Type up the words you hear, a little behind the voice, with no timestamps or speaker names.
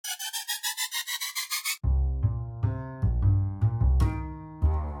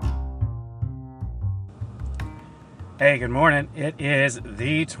Hey, good morning. It is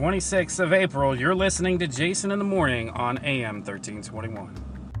the 26th of April. You're listening to Jason in the Morning on AM 1321.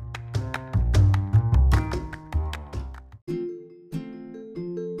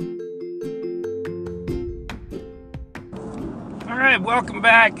 All right, welcome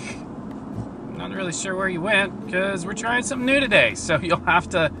back. Not really sure where you went because we're trying something new today. So you'll have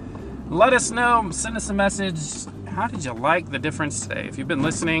to let us know, send us a message. How did you like the difference today? If you've been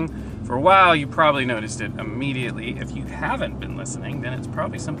listening for a while, you probably noticed it immediately. If you haven't been listening, then it's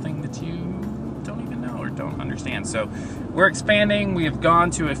probably something that you don't even know or don't understand. So we're expanding. We have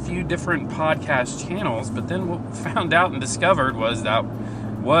gone to a few different podcast channels, but then what we found out and discovered was that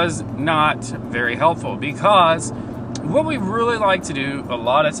was not very helpful, because what we really like to do a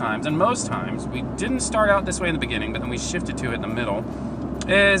lot of times, and most times, we didn't start out this way in the beginning, but then we shifted to it in the middle,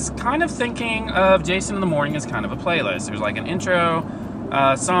 is kind of thinking of Jason in the Morning as kind of a playlist. There's like an intro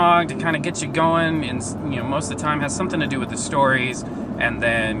song to kind of get you going, and most of the time has something to do with the stories, and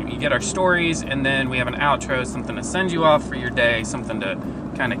then you get our stories, and then we have an outro, something to send you off for your day, something to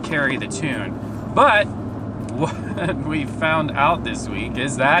kind of carry the tune. But what we found out this week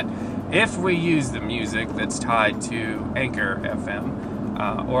is that if we use the music that's tied to Anchor FM,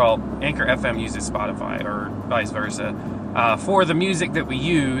 Anchor FM uses Spotify or vice versa, for the music that we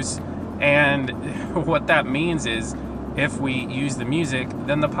use, and what that means is if we use the music,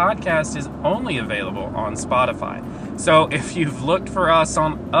 then the podcast is only available on Spotify. So if you've looked for us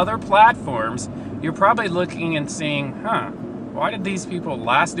on other platforms, you're probably looking and seeing, why did these people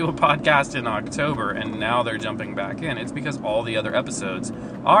last do a podcast in October and now they're jumping back in? It's because all the other episodes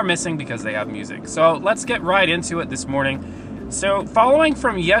are missing because they have music. So let's get right into it this morning. So following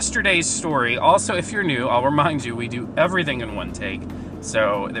from yesterday's story, also if you're new, I'll remind you we do everything in one take.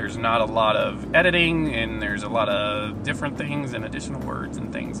 So there's not a lot of editing, and there's a lot of different things and additional words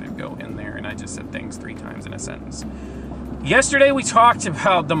and things that go in there, and I just said things 3 times in a sentence. Yesterday we talked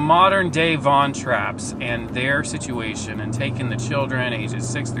about the modern day Von Trapps and their situation, and taking the children ages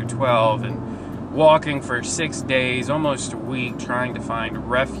 6 through 12 and walking for 6 days, almost a week, trying to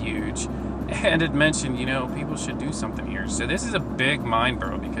find refuge. And it mentioned, people should do something here. So this is a big mind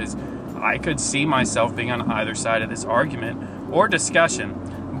blow, because I could see myself being on either side of this argument or discussion.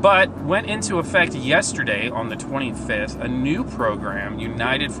 But went into effect yesterday on the 25th, a new program,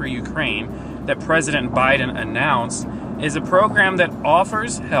 United for Ukraine, that President Biden announced, is a program that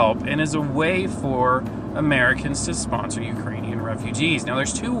offers help and is a way for Americans to sponsor Ukrainian refugees. Now,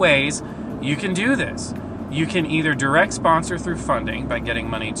 there's 2 ways you can do this. You can either direct sponsor through funding by getting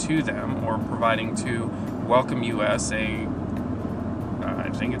money to them, or providing to Welcome US, I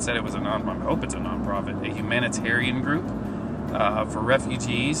think it said it was I hope it's a nonprofit, a humanitarian group for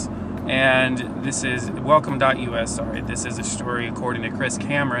refugees. And this is Welcome.us, this is a story according to Chris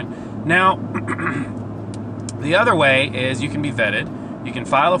Cameron. Now, the other way is you can be vetted, you can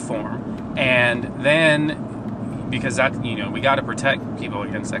file a form, and then, because that, we got to protect people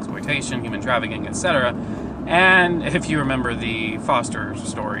against exploitation, human trafficking, etc. And if you remember the Foster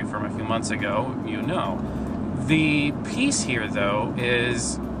story from a few months ago, The piece here, though,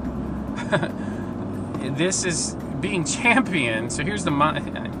 is this is being championed. So here's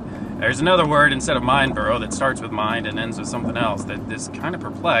there's another word instead of mind burrow that starts with mind and ends with something else that is kind of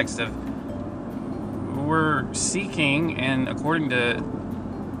perplexed. We're seeking, and according to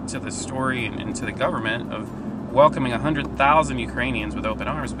the story and to the government, of welcoming 100,000 Ukrainians with open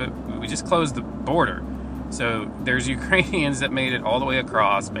arms, but we just closed the border. So there's Ukrainians that made it all the way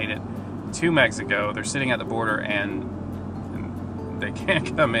across, made it to Mexico. They're sitting at the border and they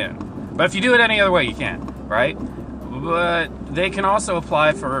can't come in. But if you do it any other way, you can, right? But they can also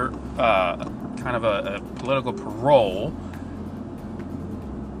apply for kind of a political parole.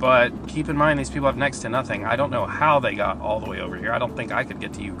 But keep in mind, these people have next to nothing. I don't know how they got all the way over here. I don't think I could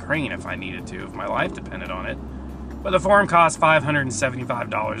get to Ukraine if I needed to, if my life depended on it. But the form costs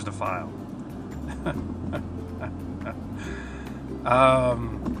 $575 to file.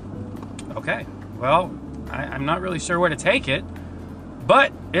 Okay, well, I'm not really sure where to take it,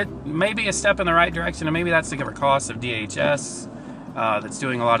 but it may be a step in the right direction, and maybe that's to cover costs of DHS that's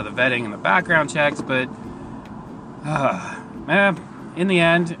doing a lot of the vetting and the background checks. But in the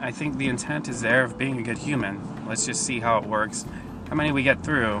end, I think the intent is there of being a good human. Let's just see how it works, how many we get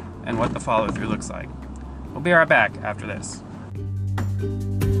through, and what the follow-through looks like. We'll be right back after this.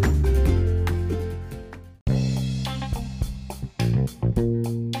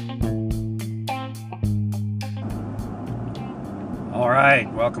 All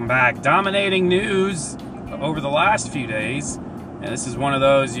right, welcome back. Dominating news over the last few days, and this is one of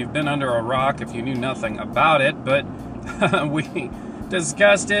those, you've been under a rock if you knew nothing about it, but we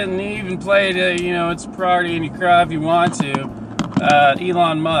discussed it, and he even played, it's a priority and you cry if you want to.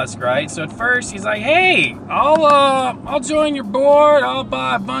 Elon Musk, right? So at first he's like, hey, I'll join your board, I'll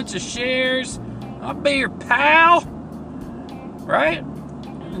buy a bunch of shares, I'll be your pal, right?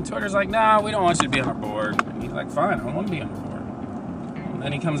 And Twitter's like, nah, we don't want you to be on our board. And he's like, fine, I don't want to be on your board. And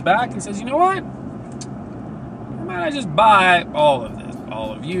then he comes back and says, you know what? Why might I just buy all of this?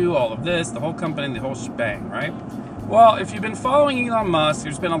 All of you, all of this, the whole company, the whole shebang, right? Well, if you've been following Elon Musk,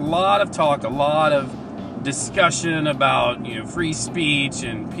 there's been a lot of talk, a lot of discussion about, free speech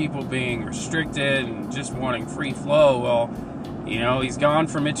and people being restricted and just wanting free flow. Well, he's gone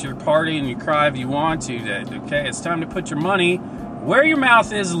from it's your party and you cry if you want to, okay, it's time to put your money where your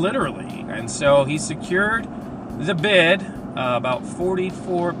mouth is, literally. And so he secured the bid, about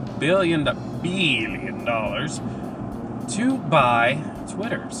 $44 billion to buy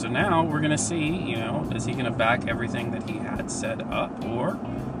Twitter. So now we're going to see, is he going to back everything that he had set up, or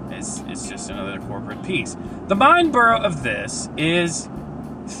it's just another corporate piece? The mind burrow of this is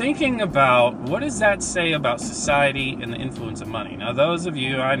thinking about, what does that say about society and the influence of money? Now, those of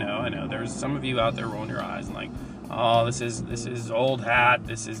you, I know, there's some of you out there rolling your eyes and like, oh, this is old hat.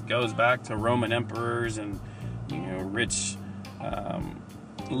 Goes back to Roman emperors and, rich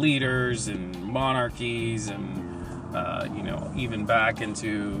leaders and monarchies and, even back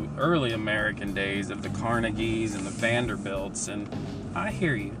into early American days of the Carnegies and the Vanderbilts. And I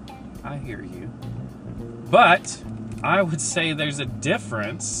hear you. But I would say there's a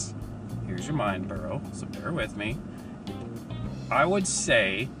difference. Here's your mind burrow, so bear with me. I would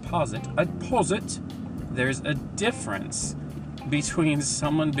say, I'd posit, there's a difference between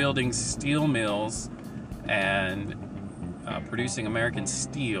someone building steel mills and producing American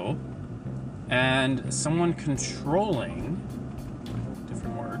steel and someone controlling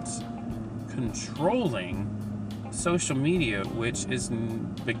social media, which is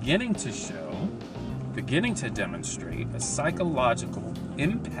beginning to demonstrate a psychological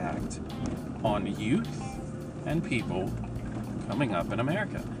impact on youth and people coming up in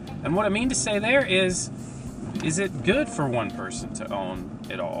America. And what I mean to say there is it good for one person to own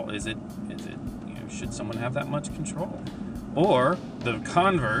it all? Is it should someone have that much control? Or the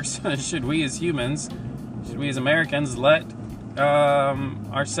converse, should we as humans, should we as Americans let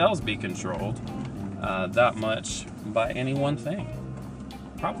ourselves be controlled that much by any one thing?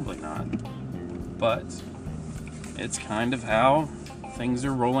 Probably not. But it's kind of how things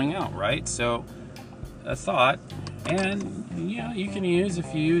are rolling out, right? So a thought, and you can use,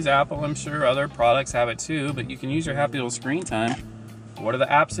 if you use Apple, I'm sure other products have it too, but you can use your happy little screen time. What are the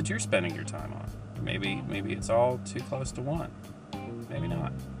apps that you're spending your time on? Maybe it's all too close to one. Maybe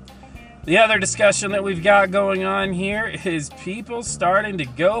not. The other discussion that we've got going on here is people starting to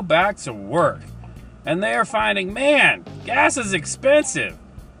go back to work. And they are finding, man, gas is expensive.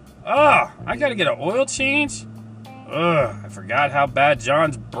 Oh, I gotta get an oil change? Ugh, I forgot how bad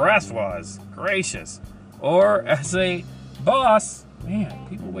John's breath was. Gracious. Or as a boss, man,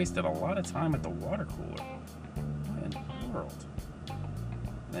 people wasted a lot of time at the water cooler. What in the world?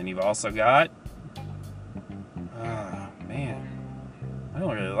 Then you've also got, man, I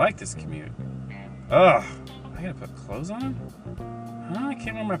don't really like this commute. Ugh, I gotta put clothes on? Huh? I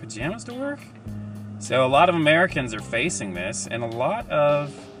can't wear my pajamas to work? So a lot of Americans are facing this, and a lot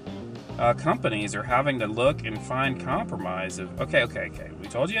of companies are having to look and find compromise of, okay, we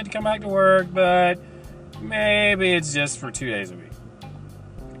told you had to come back to work, but maybe it's just for 2 days a week.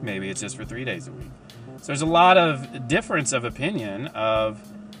 Maybe it's just for 3 days a week. So there's a lot of difference of opinion of,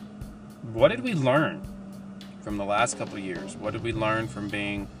 what did we learn from the last couple of years? What did we learn from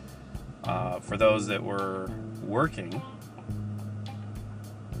being, for those that were working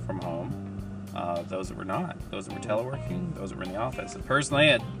from home, those that were not, those that were teleworking, those that were in the office? And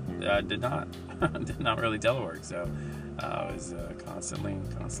personally, I did not really telework, so I was constantly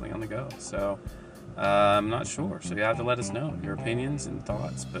on the go. So I'm not sure. So you have to let us know your opinions and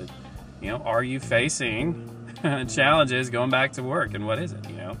thoughts. But are you facing challenges going back to work, and what is it?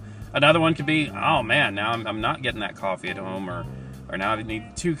 Another one could be, oh man, now I'm not getting that coffee at home, or now I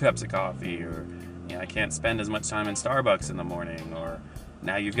need 2 cups of coffee, or I can't spend as much time in Starbucks in the morning, or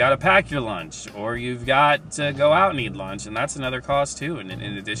now you've got to pack your lunch, or you've got to go out and eat lunch, and that's another cost too, in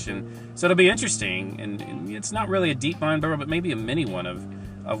addition. So it'll be interesting, and it's not really a deep mind burrow, but maybe a mini one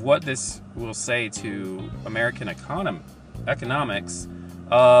of what this will say to American economics,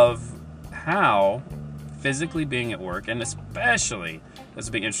 of how physically being at work, and especially, this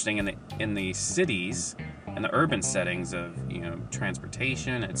will be interesting in the cities and the urban settings of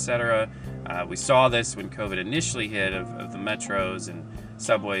transportation, etc. We saw this when COVID initially hit, of the metros and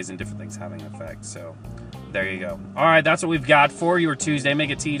subways and different things having an effect. So there you go. All right, that's what we've got for your Tuesday. Make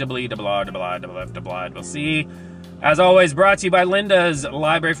it T to bleed, to blah, to blah, to blah, to blah. We'll see. As always, brought to you by Linda's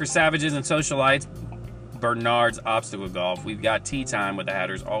Library for Savages and Socialites, Bernard's Obstacle Golf. We've got tea time with the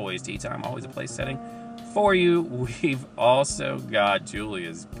Hatters. Always tea time. Always a place setting for you. We've also got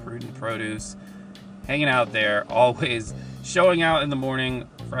Julia's Prudent Produce hanging out there. Always showing out in the morning.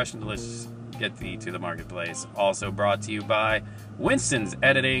 Fresh and delicious. Get thee to the marketplace. Also brought to you by Winston's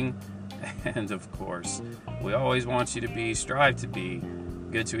Editing. And of course, we always want you to strive to be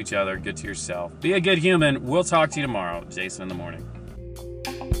good to each other, good to yourself. Be a good human. We'll talk to you tomorrow. Jason in the morning.